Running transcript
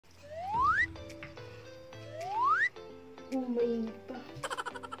mainit pa.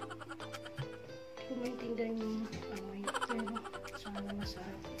 Hindi ko maintindihan yung amoy. Pero sana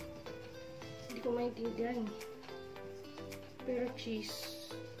masarap. Hindi ko maintindihan. Pero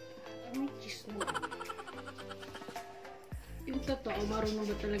cheese. May cheese naman. Yung totoo, marunong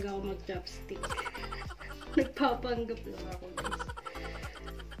ba talaga ako mag-chopstick? Nagpapanggap lang ako, guys.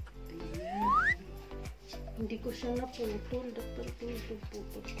 Ayan. Hindi ko siya naputol. Dapat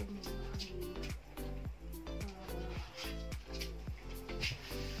pinutol-putol ko muna.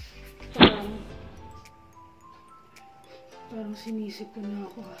 Parang sinisip ko na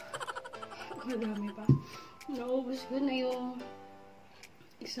ako. Madami pa. Naubos ko na yung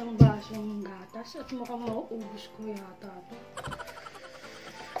isang basong gatas at mukhang mauubos ko yata ito.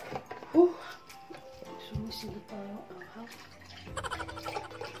 Sumisilip pa yung ahak.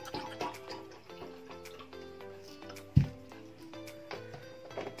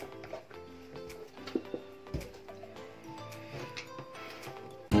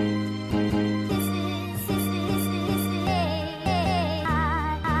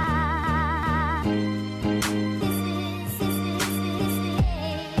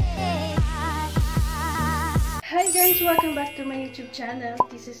 Hi guys! Welcome back to my YouTube channel.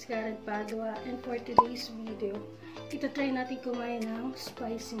 This is Karen Padua, and for today's video, ito-try natin kumain ng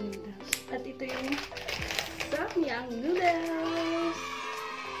spicy noodles. At ito yung Samyang Noodles!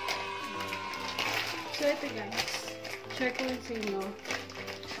 So ito guys, share ko lang sa inyo.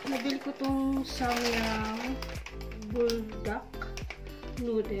 Nabili ko tong Samyang Bulldog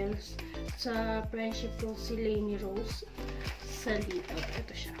Noodles sa friendship ko si Lainey Rose sa Lito.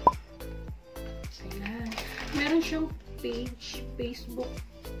 Ito siya. Ayan. Meron siyang page, Facebook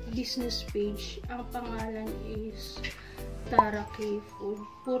business page. Ang pangalan is Tara K-Food.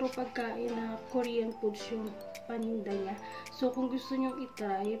 Puro pagkain na Korean foods yung paninda niya. So, kung gusto nyo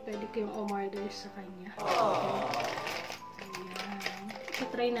itry, pwede kayong umorder sa kanya. Okay. Ayan.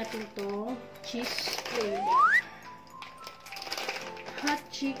 Itry natin to cheese flavor. Hot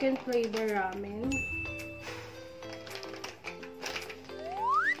chicken flavor ramen.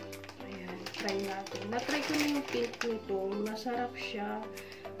 Try natin. Na-try ko na yung pink nito. Masarap siya.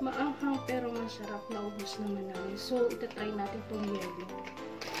 Maanghang pero masarap. Naubos naman namin. So, itatry natin itong yellow.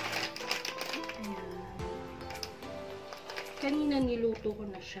 Ayan. Kanina niluto ko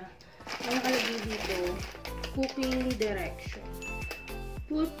na siya. Ang nakalagay dito, cooking direction.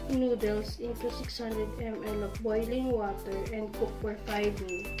 Put noodles into 600 ml of boiling water and cook for 5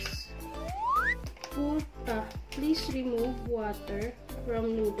 minutes. Please remove water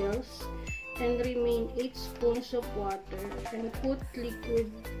from noodles and remain 8 spoons of water and put liquid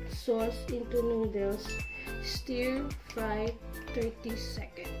sauce into noodles. Stir fry 30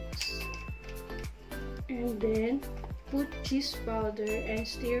 seconds. And then put cheese powder and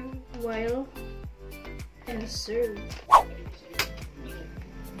stir while and serve.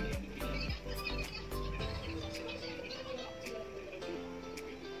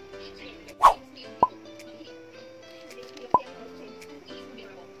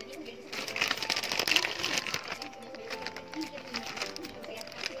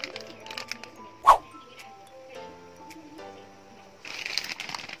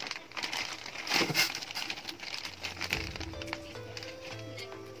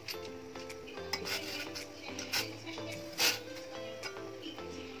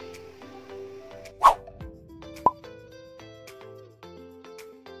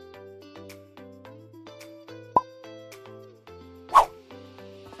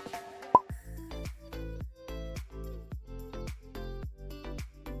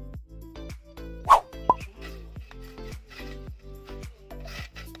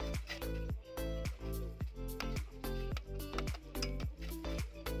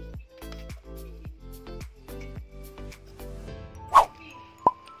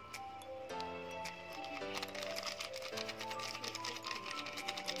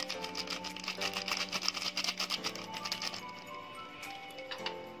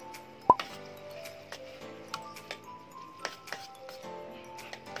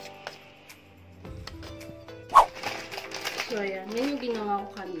 So, ayan. Yan yung ginawa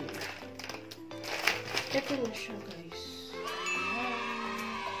ko kanina. Ito na siya, guys.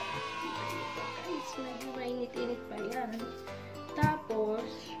 Ayan. Guys, medyo mainit-init pa yan. Tapos,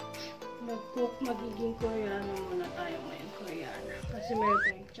 mag-cook, magiging Koreano muna tayo ngayon. Koreano. Kasi meron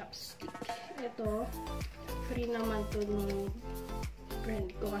tayong chopstick. Ito, free naman to nung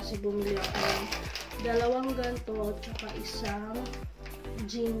friend ko kasi bumili ako ng 2 ganto tsaka isang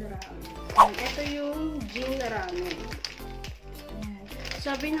gin ramen. Ito yung gin ramen.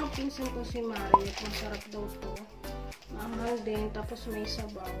 Sabi ng pinsan ko si Mari, masarap daw to. Maanghang din, tapos may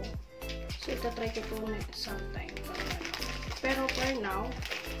sabaw. So, itatry ko ito sometime. Pero for now,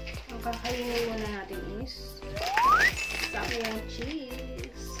 ang kakainin muna natin is Samyang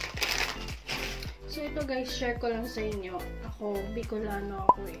cheese. So, ito guys, share ko lang sa inyo. Ako, Bicolano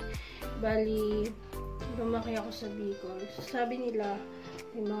ako eh. Bali, lumaki ako sa Bicol. Sabi nila,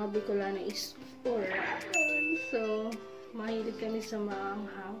 yung mga Bicolano is oran. So, mahilig kami sa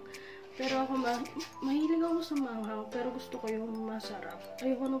maanghang. Pero ako, mahilig ako sa maanghang, pero gusto ko yung masarap.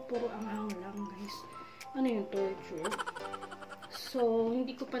 Ayoko na puro anghang lang, guys. Ano yung torture? So,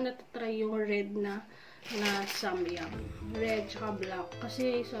 hindi ko pa natatry yung red na samyang. Red tsaka black.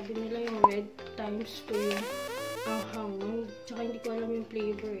 Kasi sabi nila yung red times 2 yung anghang. Tsaka hindi ko alam yung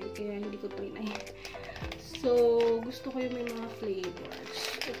flavor eh, kaya hindi ko trinay. So, gusto ko yung may mga flavors.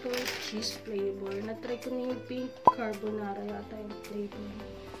 Ito, cheese flavor. Na-try ko na yung pink carbonara yata yung flavor.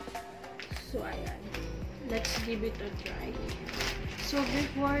 So, ayan. Let's give it a try. So,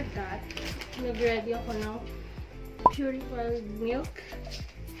 before that, nag-ready ako ng purified milk.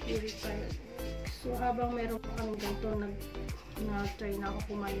 So, habang meron pa kami ganito, nag-try na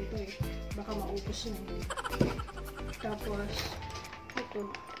ako kumain ito eh. Baka maubos na yun. Tapos,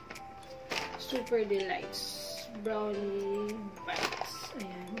 ito. Super Delights. Brownie bites.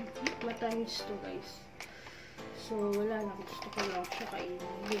 Ayan. Matamis to guys. So, wala lang. Gusto ko lang siya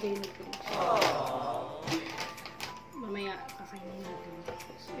kainin. Bigay na ito. Mamaya, kakainin natin.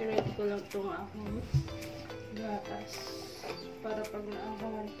 So, i-ready ko lang itong aking gatas. Para pag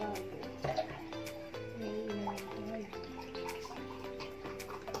naanghangan tayo, may inayin tayo.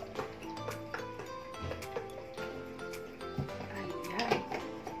 Ayan.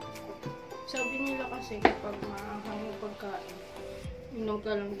 Sabi nila kasi kapag maanghang yung pagkain, inom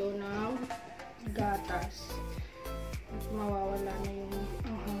ka lang daw ng gatas. At mawawala na yung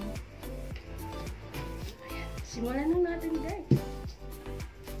anghang. Ayan. Simulan na natin guys.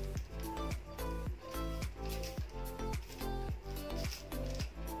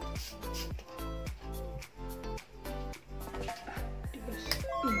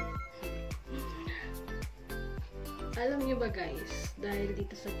 Alam niyo ba guys, dahil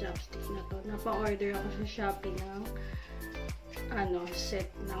dito sa chopstick na to, napa-order ako sa Shopee ng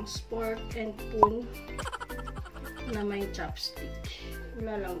set ng spork and spoon na may chopstick.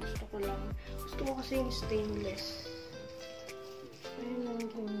 Wala lang, gusto ko kasi yung stainless. Ayun lang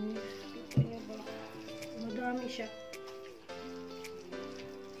guys, kita niyo ba? Madami siya.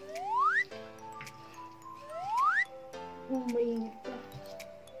 Oh, mainit pa.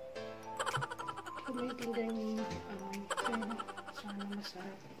 Kung maintindihan yung sana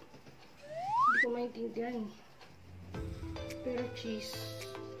masarap. Hindi ko maintindihan. Pero cheese.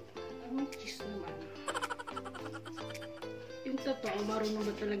 Ano cheese naman? Yung totoo, marunong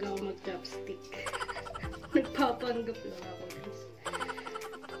ba talaga ako mag-chopstick? Nagpapanggap lang ako guys.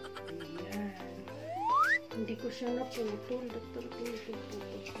 Ayan. Hindi ko siya naputol. Putol.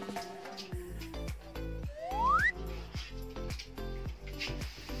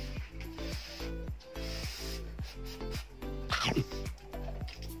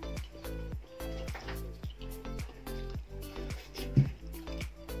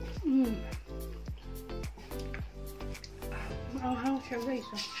 Maanghang siya guys.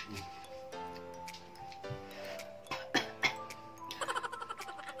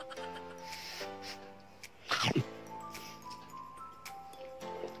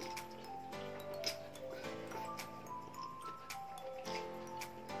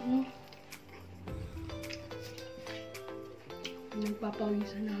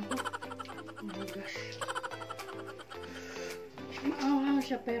 Nagpapawisan na ako. Oh my gosh. Maanghang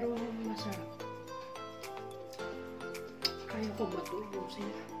siya pero masarap. Kaya ko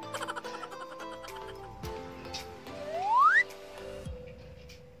matubusin.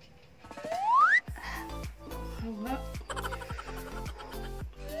 Hanga.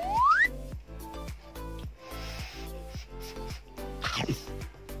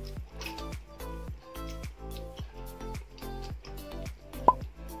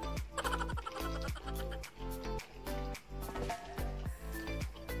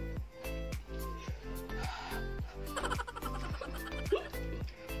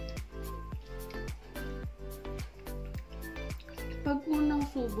 Pag unang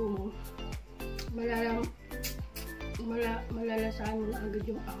subo mo, malalasahan mo na agad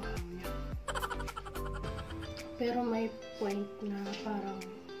yung anghang niya. Pero may point na parang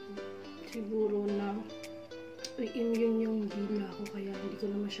siguro na immune yung dila ko, kaya hindi ko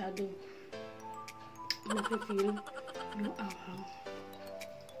na masyado nafe-feel yung anghang.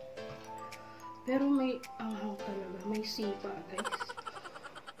 Pero may anghang talaga, may sipa guys.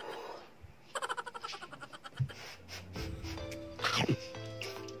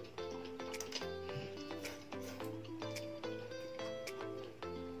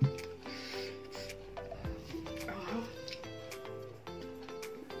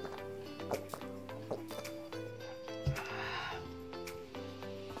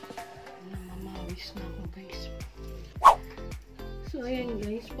 So, ayan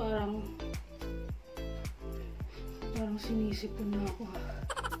guys, parang sinisipon na ako.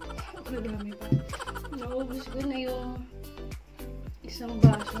 Madami pa. Naubos ko na yung isang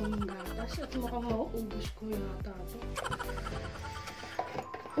basong gatas at mukhang mauubos ko yata ito.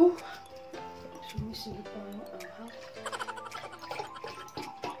 Oh! Sumisigit pa yung aha.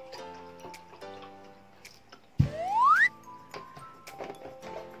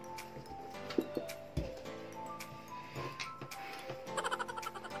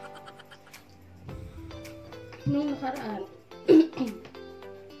 Nung nakaraan,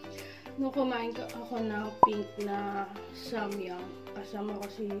 nung kumain ako ng pink na samyang, kasama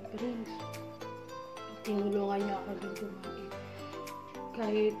ko si Prince. Tinulungan niya ako doon kumain.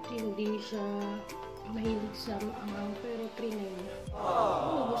 Kahit hindi siya mahilig sa maanghang, pero trinay niya.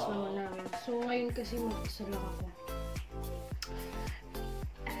 Ubus naman namin. So, ngayon kasi mag-isa lang ako.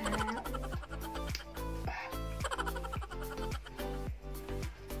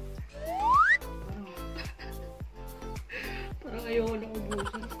 Parang ayoko na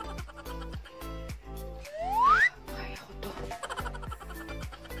ubusin. Kaya ko to.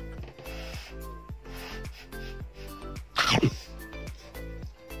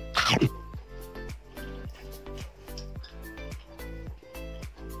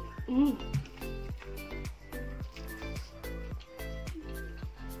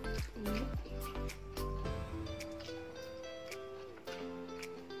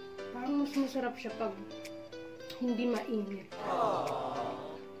 Parang mas masarap siya pag hindi mainit.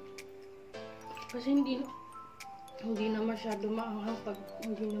 Kasi hindi na masyado maanghang pag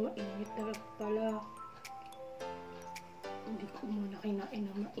hindi na mainit. Pala hindi ko muna kinain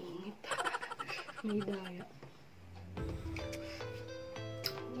na mainit. May daya.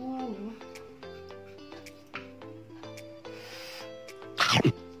 Ano?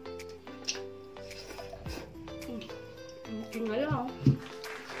 Okay nga lang.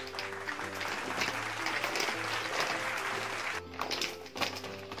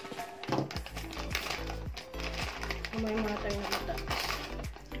 May mga tayo na mata.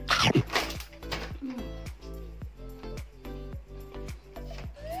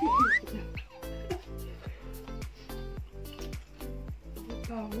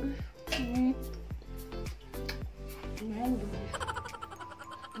 Ayan guys.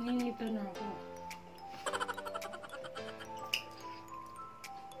 Ninitan na ako.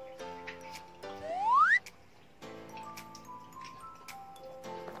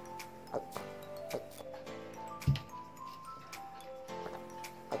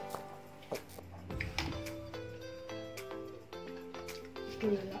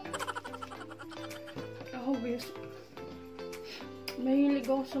 Tulala. Ako guys, mahilig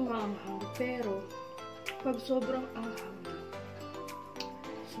ako sa maanghang, pero pag sobrang anghang na,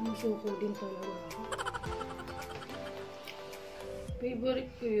 sumusuko din talaga ako.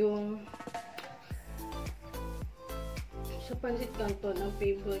 Favorite ko yung sa pansit canton, ang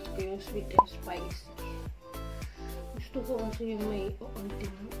favorite ko yung sweet and spicy. Gusto ko kasi yung may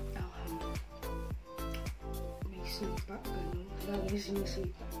onting anghang. May sipa, ganun. Lagi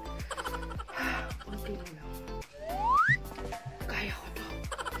sinisipa. Konti na lang. Kaya ko to.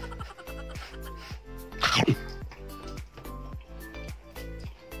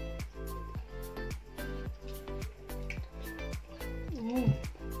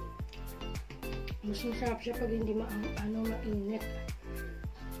 Mas masarap siya pag hindi mainit.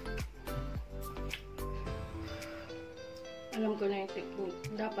 Alam ko na yung technique.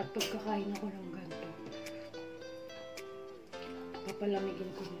 Dapat pagkakain ako ng ganito,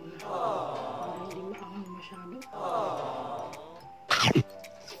 papalamigin ko muna. Para hindi maanghang masyado.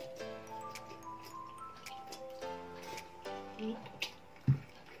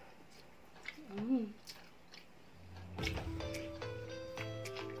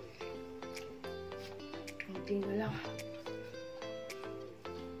 Kunti na lang.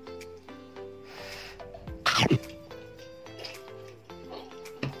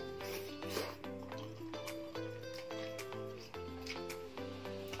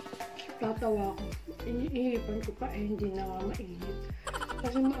 Tatawa ko. Iniihipan ko pa hindi na nga mainit.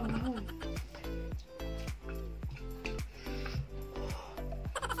 Kasi maanghang.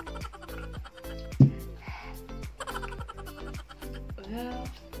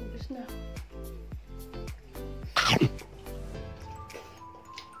 Ubus na.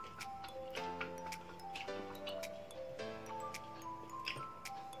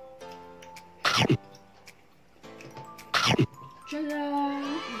 Tcharam!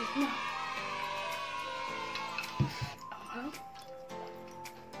 Ubus na.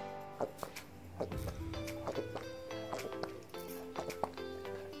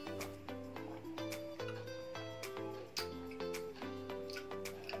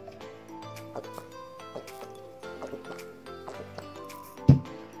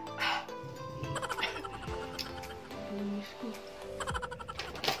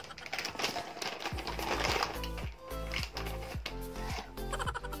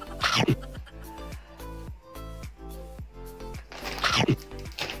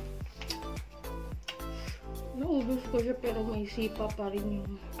 may sipa pa rin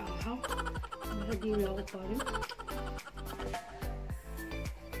yung anghang. Nasa dila ko pa rin.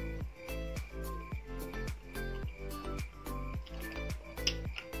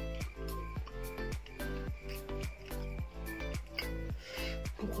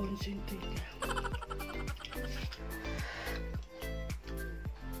 Concentrate.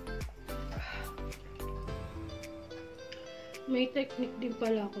 May technique din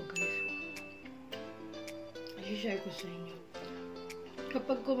pala ako, guys. I-share ko sa inyo.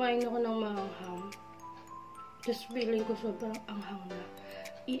 Kapag kumain ako ng maanghang, just feeling ko sobrang anghang na,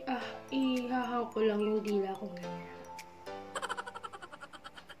 ihahang ko lang yung dila ko ganyan.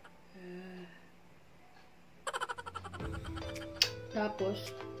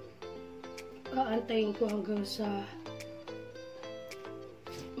 Tapos, aantayin ko hanggang sa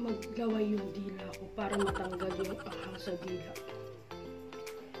maglaway yung dila ko para matanggal yung anghang sa dila.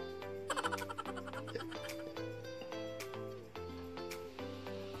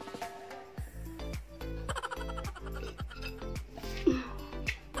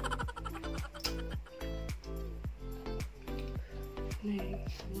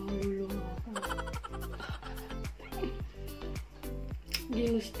 Nahululunga ako.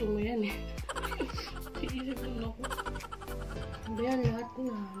 Ginusto mo yan eh. Iisip ko ako. Hindi yan, lahat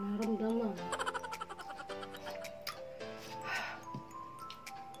na naramdaman.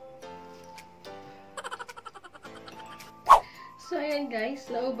 So ayan guys,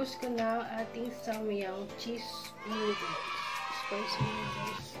 naubos ko na ang ating Samyang Cheese Noodles. Spicy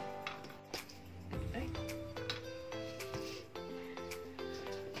noodles.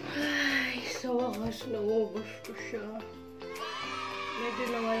 Ay, sa wakas naubos ko siya. Medyo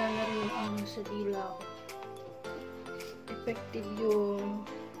nawala na rin yung angas sa dila ko. Effective yung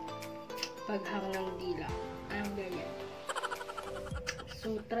paghang ng dila. Ang ganyan.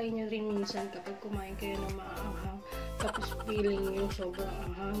 So, try nyo rin minsan kapag kumain kayo ng maanghang. Tapos feeling yung sobrang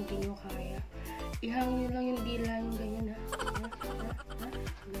anghang, hindi nyo kaya. Ihang nyo lang yung dila, yung ganyan ha.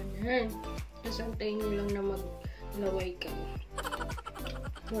 Ganyan. Tapos antayin nyo lang na maglaway kayo.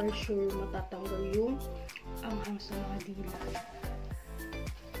 For sure, matatanggal yung anghang sa mga dila.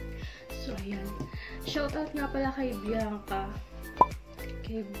 So, ayan. Shoutout nga pala kay Bianca.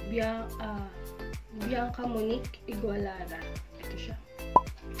 Kay Bianca Monique Igualara. Ito siya.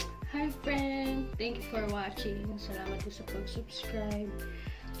 Hi, friend! Thank you for watching. Salamat po sa pag-subscribe.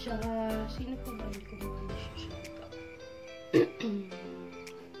 Tsaka, sino po ba? Hindi ko muna siya shoutout.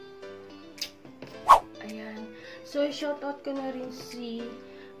 Ayan. So, shoutout ko na rin si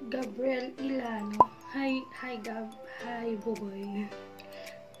Gabriel Ilano. Hi, Gab. Hi, Boboy.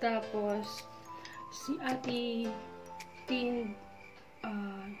 Tapos, si Ate Tin,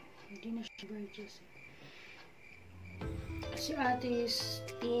 hindi na siya Burgess. Si Ate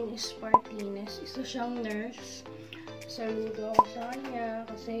Tin Espartines, isa siyang nurse. Saludo ako sa kanya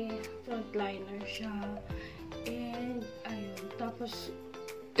kasi frontliner siya. And, ayun. Tapos,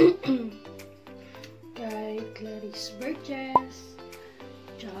 kay Clarice Burgess,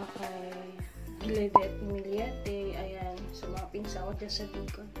 tsaka kay Giledet Miliete, ayan, sa mga pinsa ko dyan sa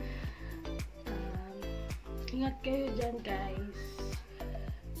Bicol. Ingat kayo dyan, guys.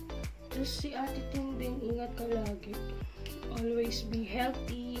 Just si Ate Ting din, ingat ka lagi. Always be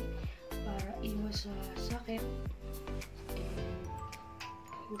healthy para iwas sa sakit.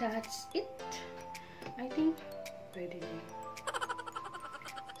 And that's it. I think pwede na.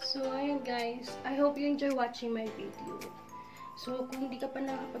 So, ayan guys. I hope you enjoy watching my video. So, kung hindi ka pa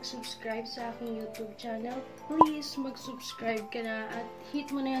nakapag-subscribe sa aking YouTube channel, please mag-subscribe ka na at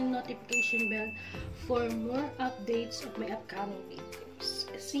hit mo na yung notification bell for more updates of my upcoming videos.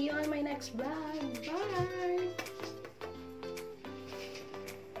 See you on my next vlog. Bye!